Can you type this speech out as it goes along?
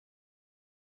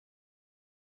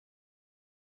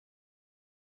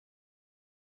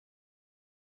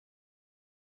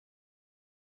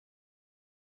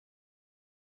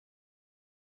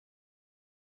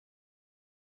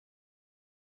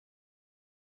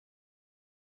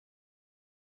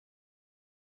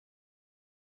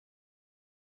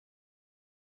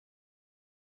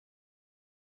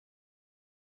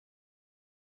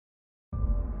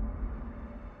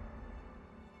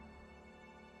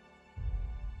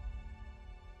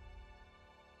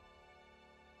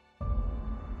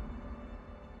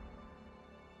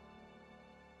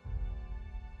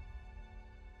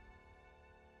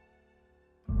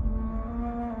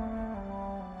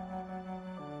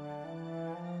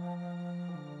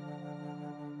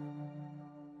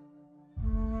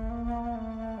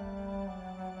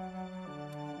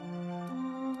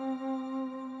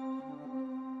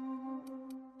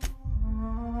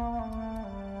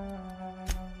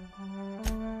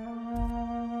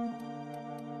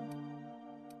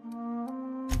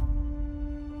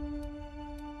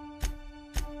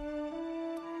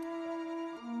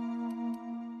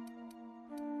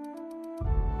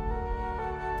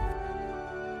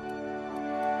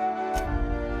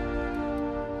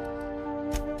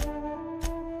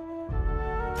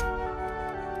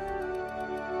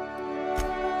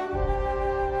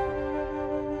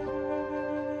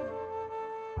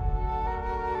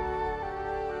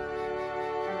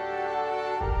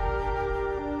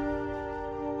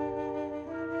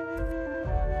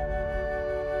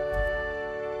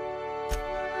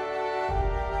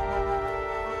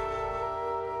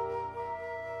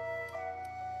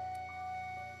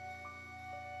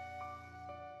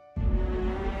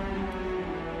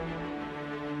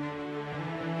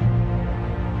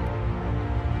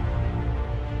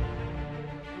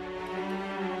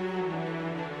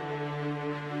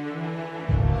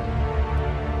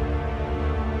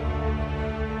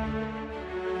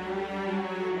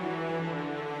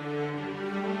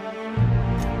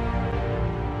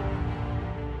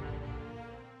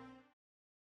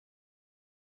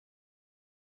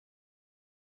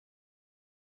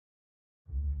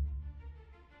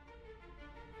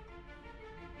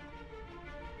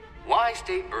Why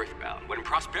stay earthbound when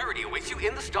prosperity awaits you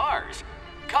in the stars?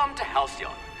 Come to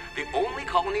Halcyon, the only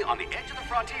colony on the edge of the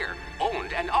frontier,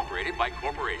 owned and operated by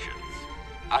corporations.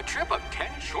 A trip of 10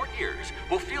 short years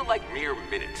will feel like mere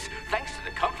minutes, thanks to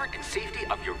the comfort and safety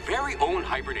of your very own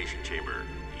hibernation chamber.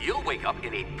 You'll wake up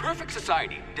in a perfect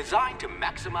society designed to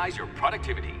maximize your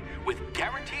productivity with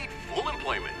guaranteed full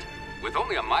employment. With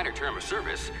only a minor term of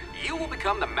service, you will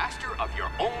become the master of your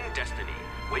own destiny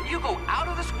when you go out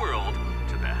of this world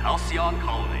to the Halcyon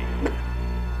colony.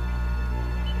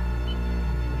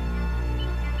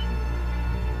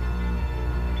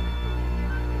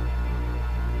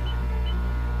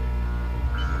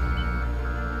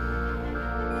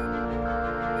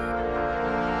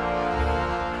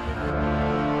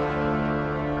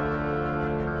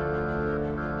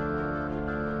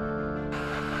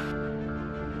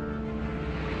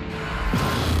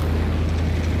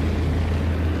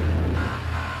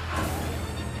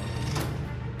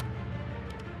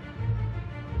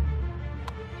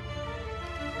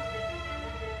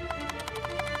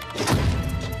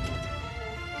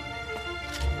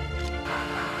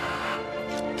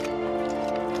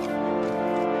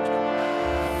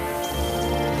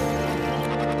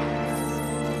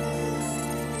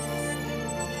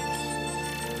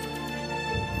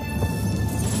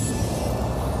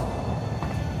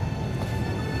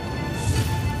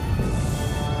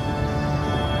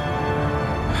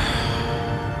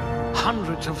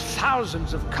 Hundreds of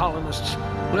thousands of colonists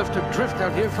left adrift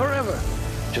out here forever,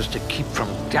 just to keep from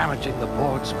damaging the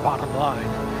board's bottom line.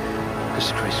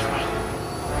 Disgraceful.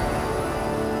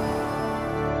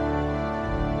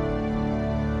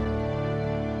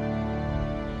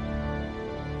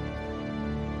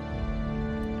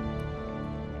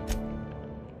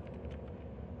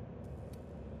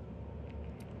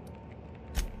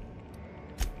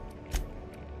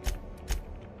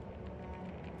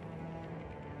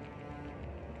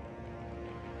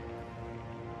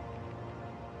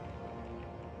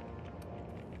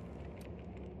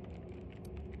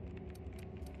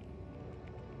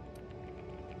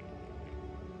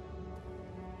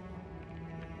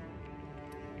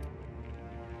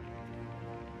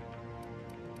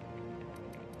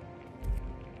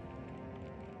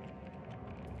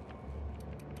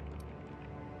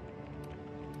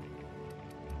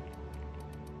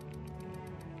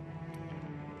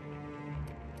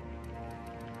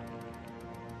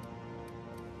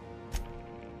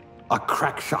 A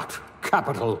crack shot.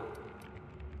 Capital.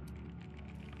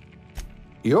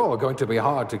 You're going to be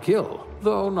hard to kill,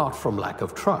 though not from lack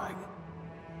of trying.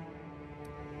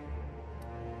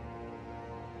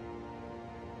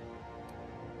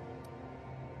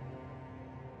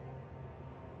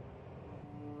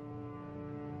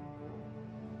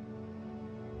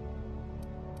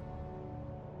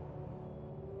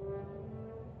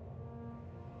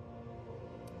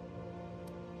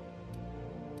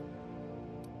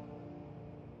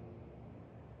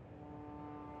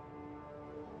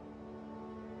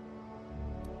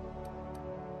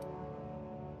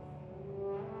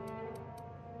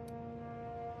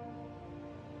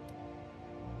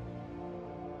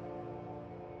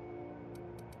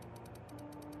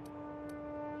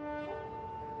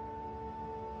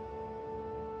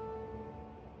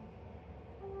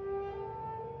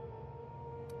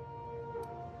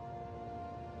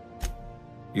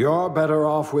 You're better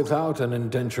off without an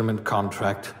indenturement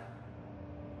contract.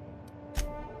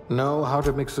 Know how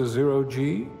to mix a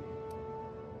zero-G?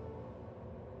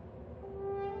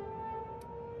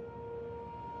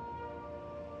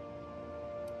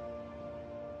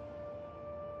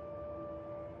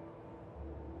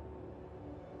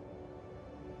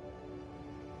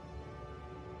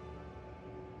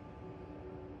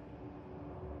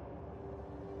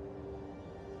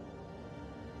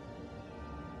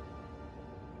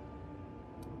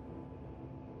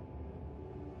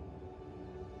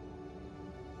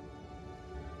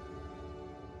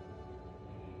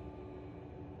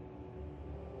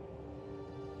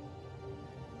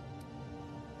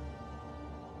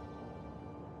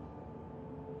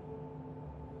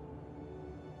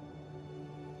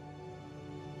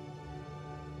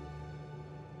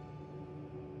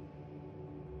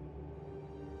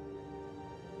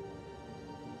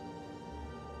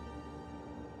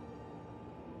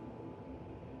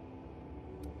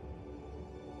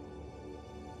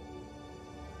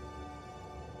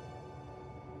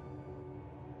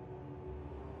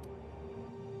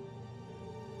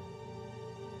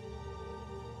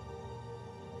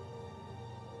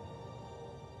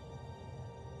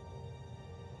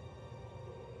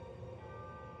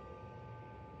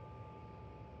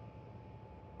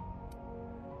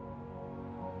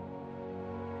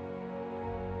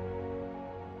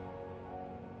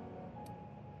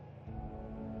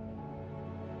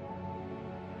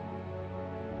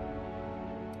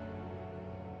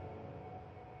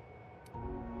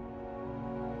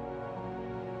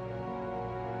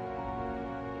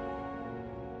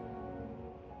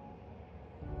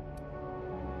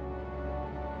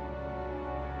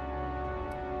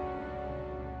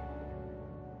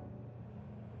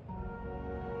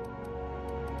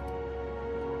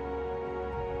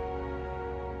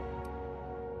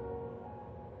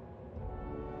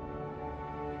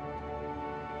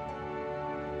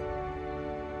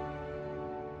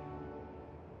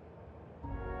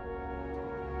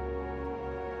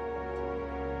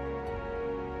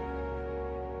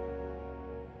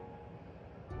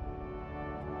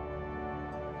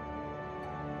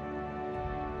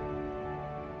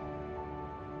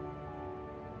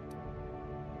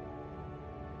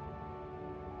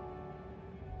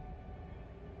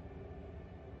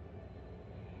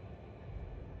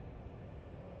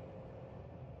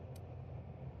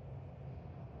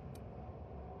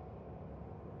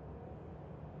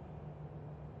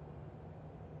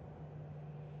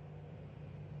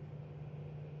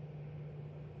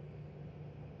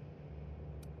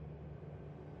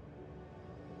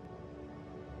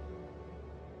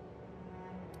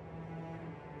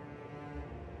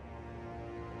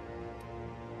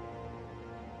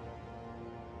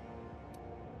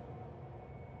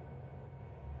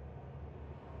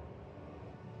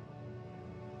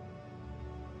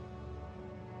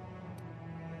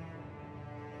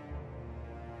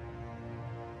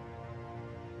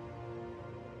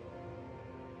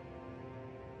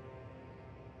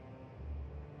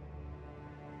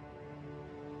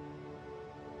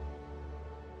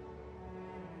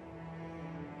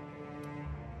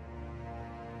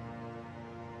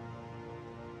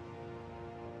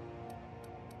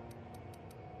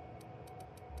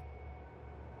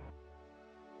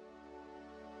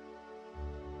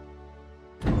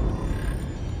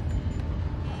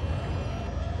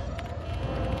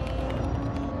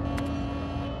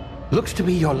 Looks to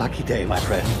be your lucky day, my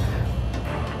friend.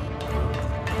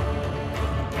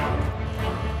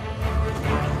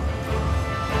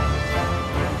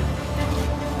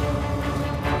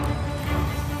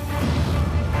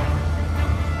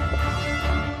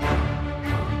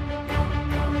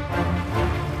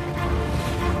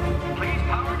 Please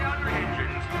power down your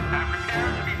engines and prepare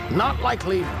to be... Not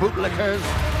likely, bootlickers.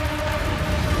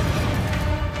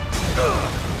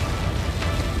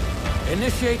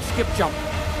 Initiate skip jump.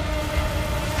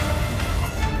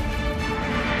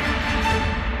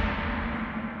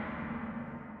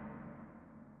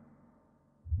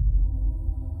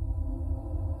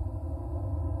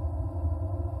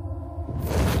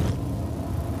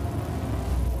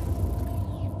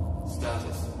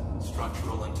 Status.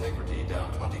 Structural integrity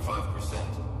down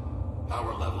 25%.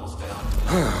 Power levels down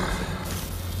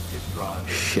 10%. If drive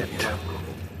is Shit. inoperable.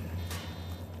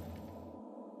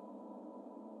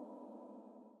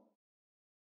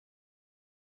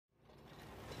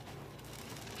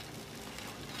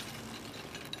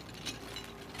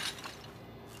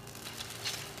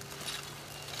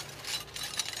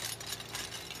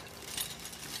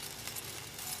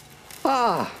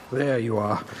 Ah, there you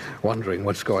are. Wondering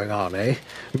what's going on, eh?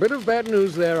 Bit of bad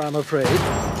news there, I'm afraid.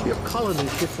 Your colony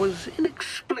ship was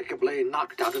inexplicably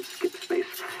knocked out of skip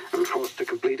space and forced to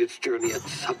complete its journey at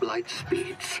sublight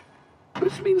speeds.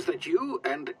 This means that you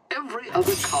and every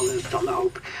other colonist on the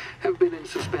Hope have been in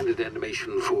suspended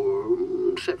animation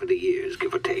for 70 years,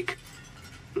 give or take.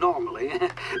 Normally,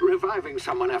 reviving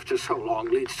someone after so long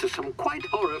leads to some quite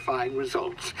horrifying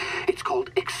results. It's called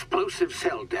explosive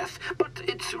cell death, but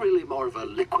it's really more of a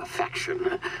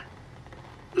liquefaction.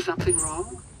 Something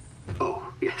wrong?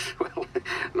 Oh, yes, well,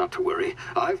 not to worry.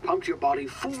 I've pumped your body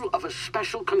full of a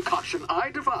special concoction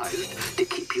I devised to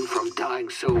keep you from dying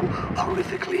so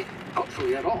horrifically.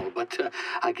 Hopefully at all, but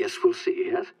I guess we'll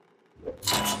see, yes?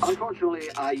 Unfortunately,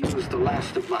 I used the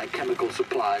last of my chemical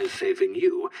supplies saving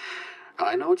you.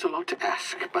 I know it's a lot to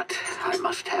ask, but I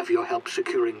must have your help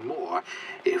securing more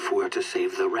if we're to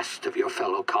save the rest of your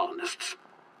fellow colonists.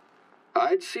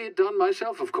 I'd see it done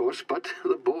myself, of course, but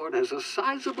the board has a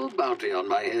sizable bounty on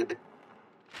my head.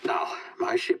 Now,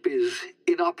 my ship is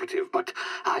inoperative, but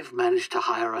I've managed to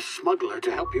hire a smuggler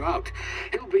to help you out.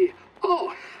 He'll be...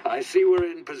 Oh, I see we're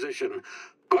in position.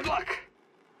 Good luck!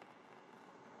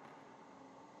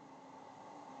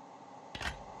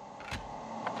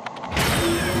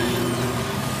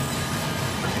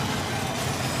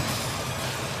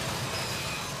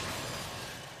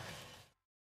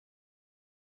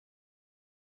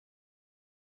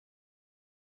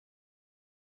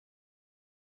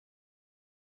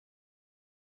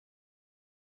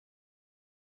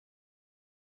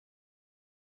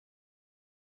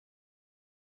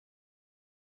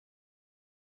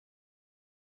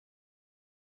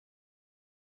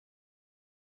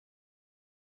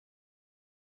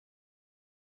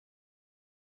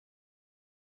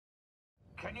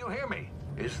 Can you hear me?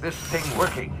 Is this thing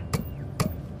working?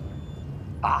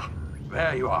 Ah,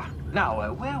 there you are.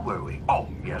 Now, where were we? Oh,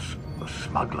 yes, the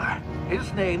smuggler.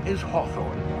 His name is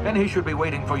Hawthorne, and he should be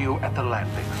waiting for you at the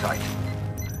landing site.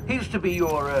 He's to be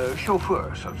your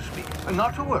chauffeur, so to speak.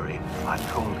 Not to worry, I'm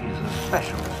told he's a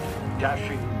specialist.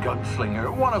 Dashing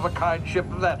gunslinger, one-of-a-kind ship,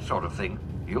 that sort of thing.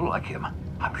 You'll like him,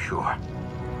 I'm sure.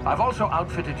 I've also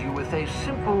outfitted you with a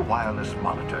simple wireless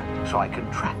monitor, so I can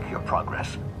track your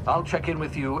progress. I'll check in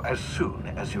with you as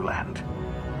soon as you land.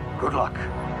 Good luck.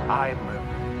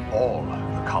 All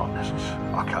the colonists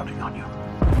are counting on you.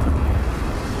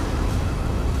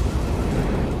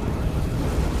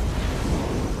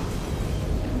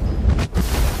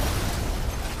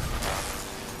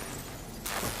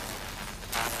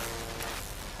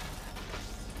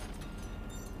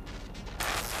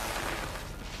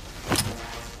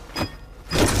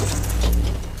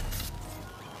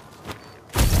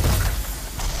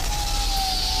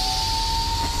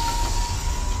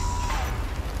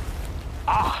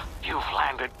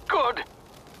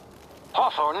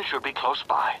 Hawthorne should be close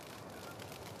by.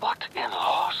 What in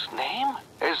law's name?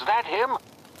 Is that him?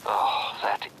 Oh,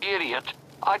 that idiot.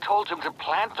 I told him to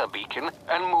plant the beacon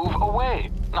and move away,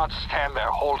 not stand there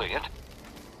holding it.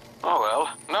 Oh well,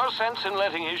 no sense in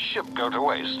letting his ship go to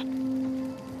waste.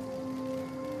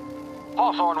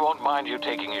 Hawthorne won't mind you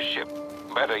taking his ship.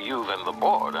 Better you than the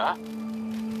board, huh?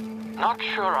 Not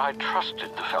sure I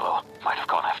trusted the fellow. Might have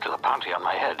gone after the bounty on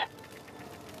my head.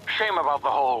 Shame about the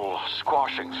whole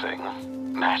squashing thing.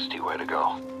 Nasty way to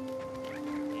go.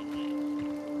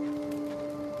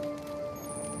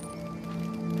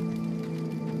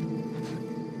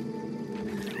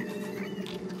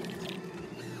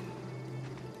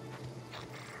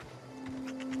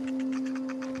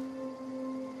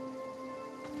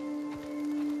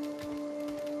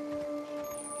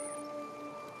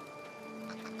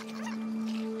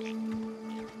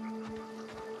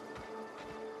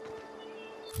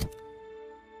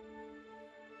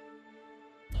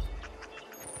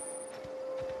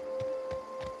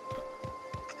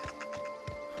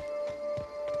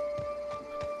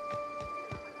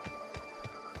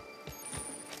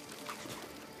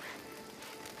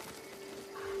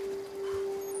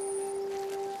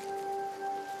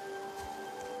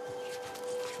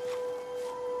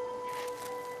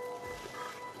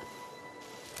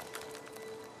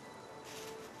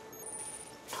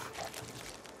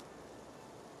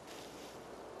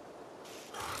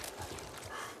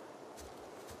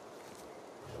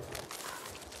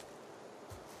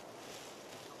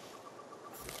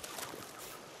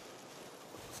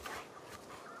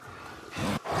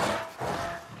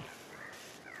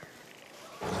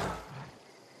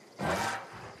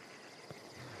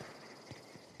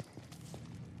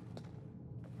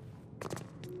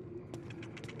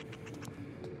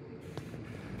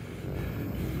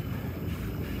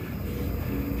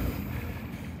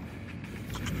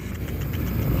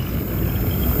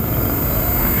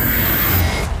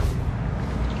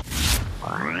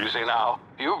 Well,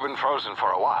 you've been frozen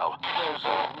for a while. There's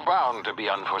bound to be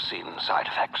unforeseen side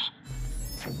effects.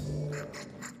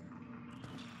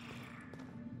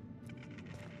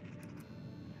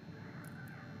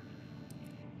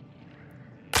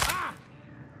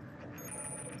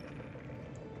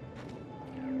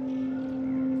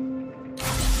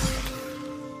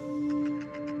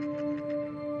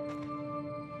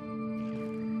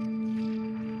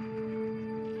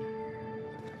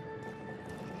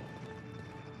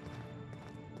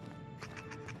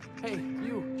 Hey,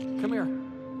 you, come here.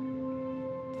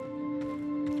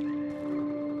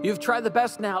 You've tried the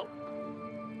best now.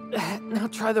 Now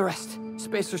try the rest.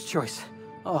 Spacer's choice.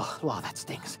 Oh, law, that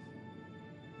stings.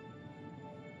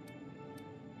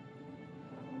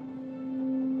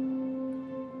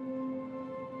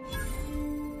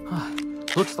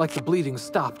 Looks like the bleeding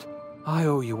stopped. I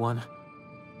owe you one.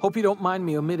 Hope you don't mind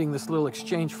me omitting this little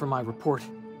exchange from my report.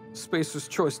 Spacer's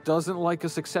choice doesn't like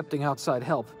us accepting outside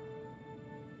help.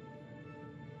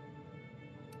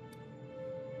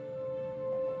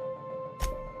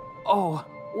 Oh,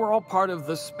 we're all part of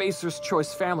the Spacer's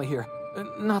Choice family here.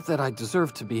 Not that I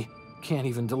deserve to be. Can't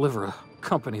even deliver a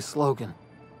company slogan.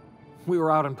 We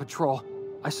were out on patrol.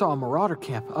 I saw a marauder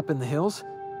camp up in the hills.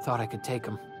 Thought I could take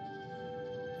them.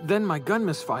 Then my gun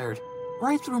misfired.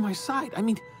 Right through my side. I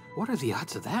mean, what are the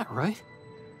odds of that, right?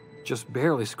 Just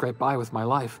barely scraped by with my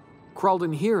life. Crawled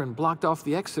in here and blocked off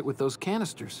the exit with those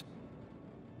canisters.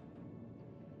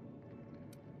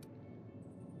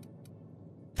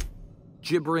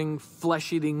 Gibbering,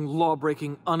 flesh-eating,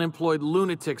 law-breaking, unemployed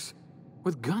lunatics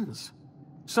with guns.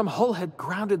 Some hullhead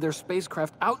grounded their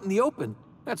spacecraft out in the open.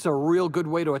 That's a real good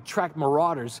way to attract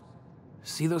marauders.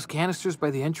 See those canisters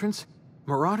by the entrance?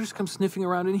 Marauders come sniffing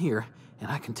around in here, and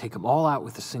I can take them all out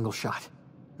with a single shot.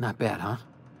 Not bad, huh?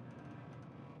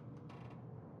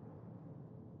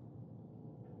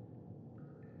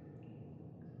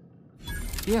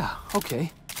 Yeah,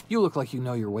 okay. You look like you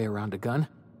know your way around a gun.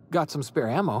 Got some spare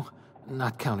ammo.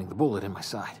 Not counting the bullet in my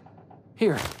side.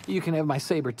 Here, you can have my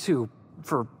saber too,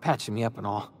 for patching me up and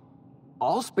all.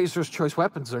 All Spacer's Choice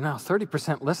weapons are now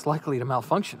 30% less likely to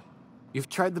malfunction. You've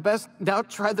tried the best, now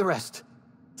try the rest.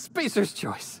 Spacer's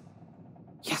Choice.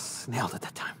 Yes, nailed it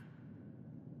that time.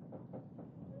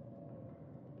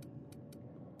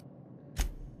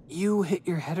 You hit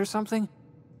your head or something?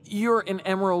 You're in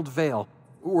Emerald Vale.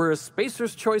 We're a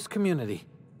Spacer's Choice community.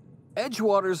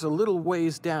 Edgewater's a little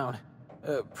ways down.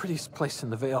 Prettiest place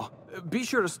in the Vale. Be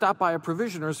sure to stop by a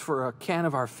provisioner's for a can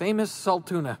of our famous salt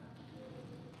tuna.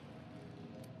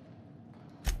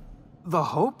 The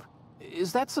Hope?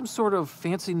 Is that some sort of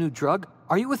fancy new drug?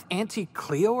 Are you with Auntie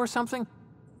Cleo or something?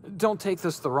 Don't take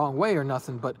this the wrong way or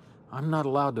nothing, but I'm not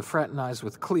allowed to fraternize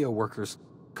with Cleo workers.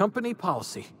 Company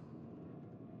policy.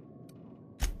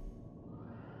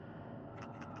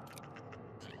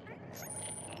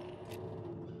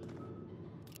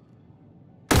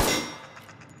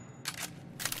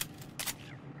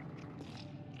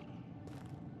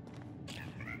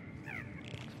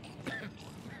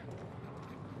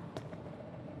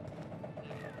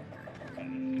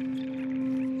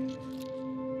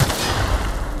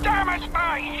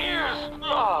 My ears!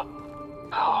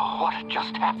 Oh, what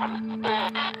just happened?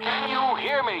 Can you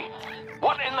hear me?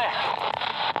 What in the hell?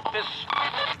 This...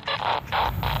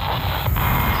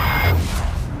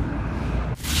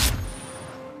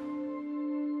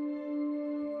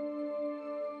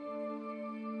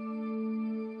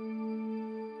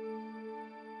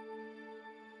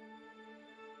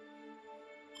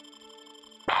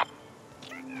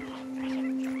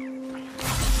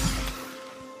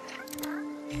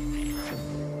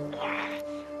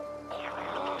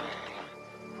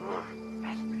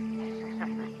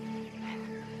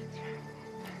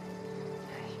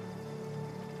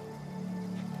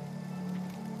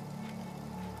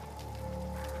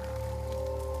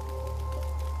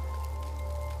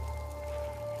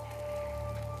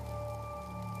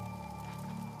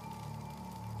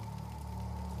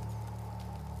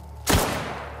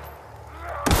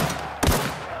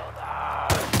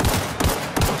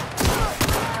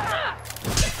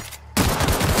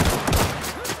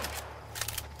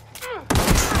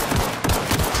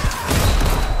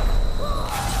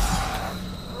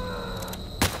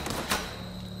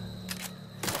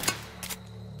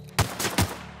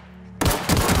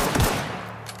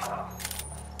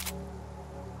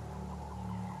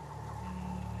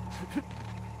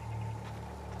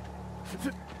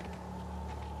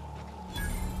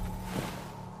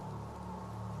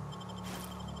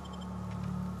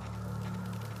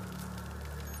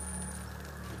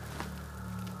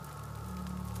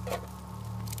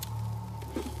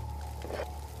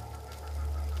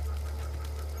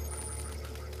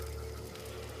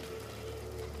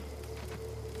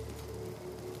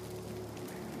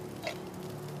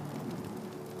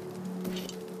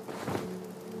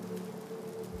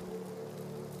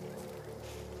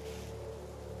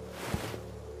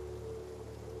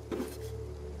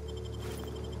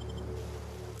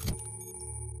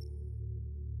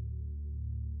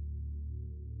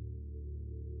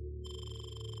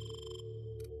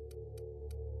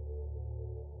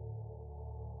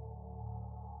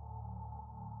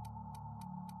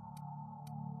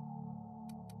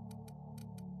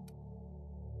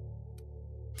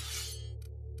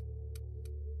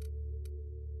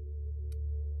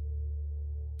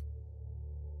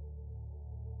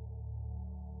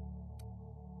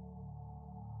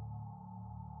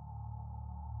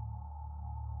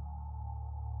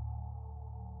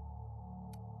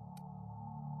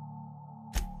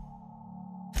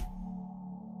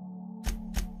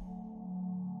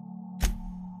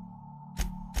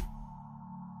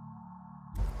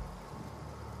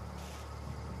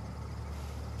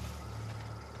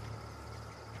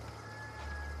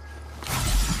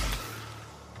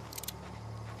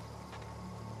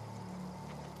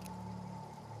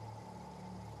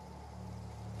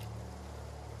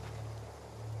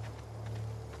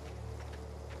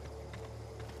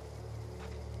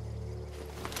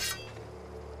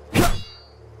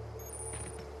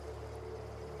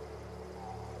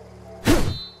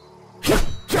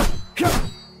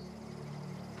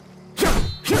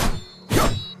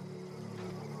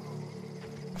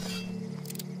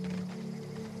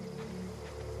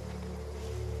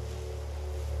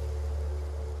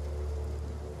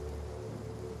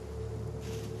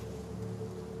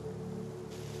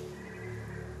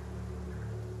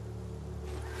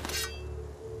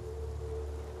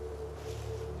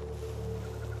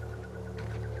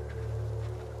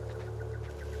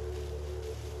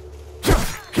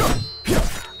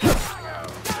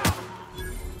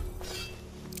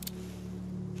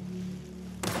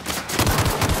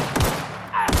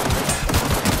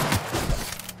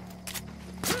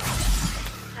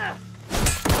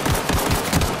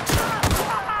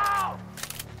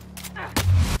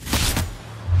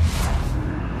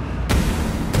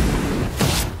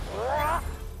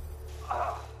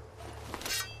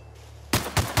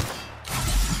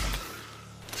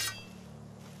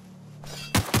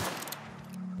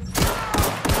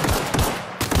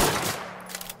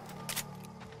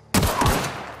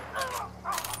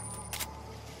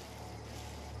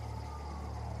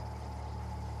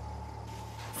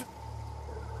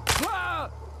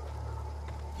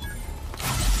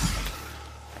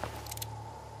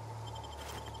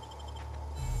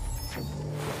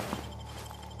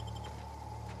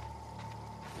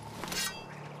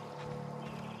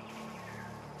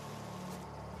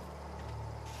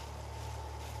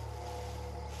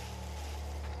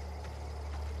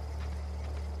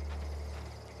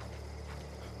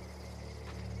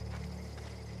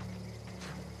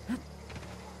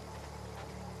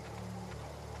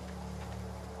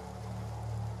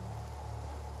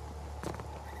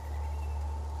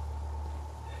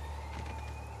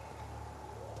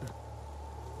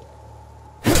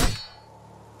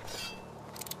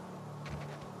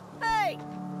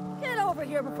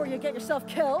 here before you get yourself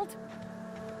killed.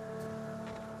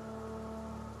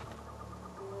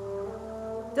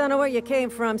 Don't know where you came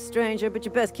from, stranger, but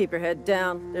you best keep your head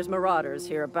down. There's marauders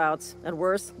hereabouts, and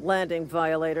worse, landing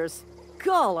violators.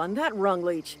 Gall on that rung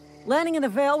leech. Landing in the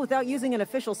Vale without using an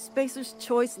official Spacer's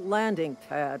Choice landing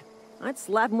pad. I'd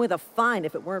slap him with a fine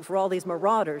if it weren't for all these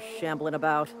marauders shambling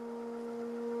about.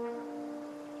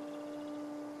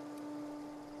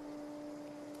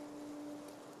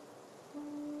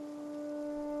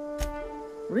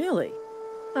 Really?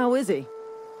 How is he?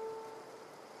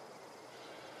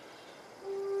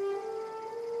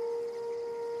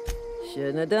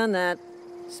 Shouldn't have done that.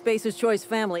 Spacer's Choice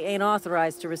family ain't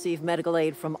authorized to receive medical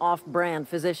aid from off-brand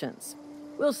physicians.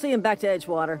 We'll see him back to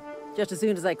Edgewater, just as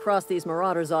soon as I cross these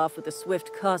marauders off with the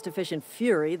swift, cost-efficient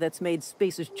fury that's made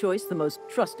Spacer's Choice the most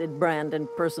trusted brand in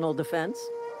personal defense.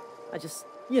 I just,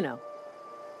 you know,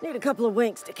 need a couple of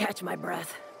winks to catch my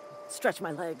breath. Stretch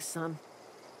my legs, son.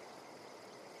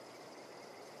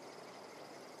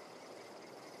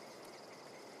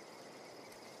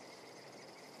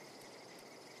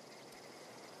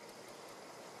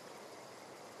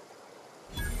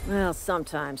 Well,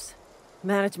 sometimes.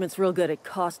 Management's real good at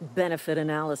cost-benefit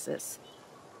analysis.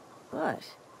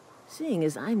 But, seeing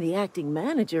as I'm the acting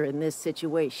manager in this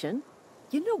situation,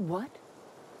 you know what?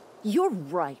 You're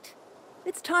right.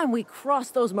 It's time we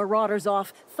cross those marauders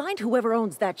off, find whoever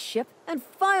owns that ship, and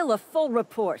file a full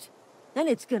report. Then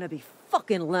it's gonna be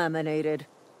fucking laminated.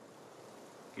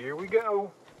 Here we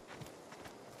go.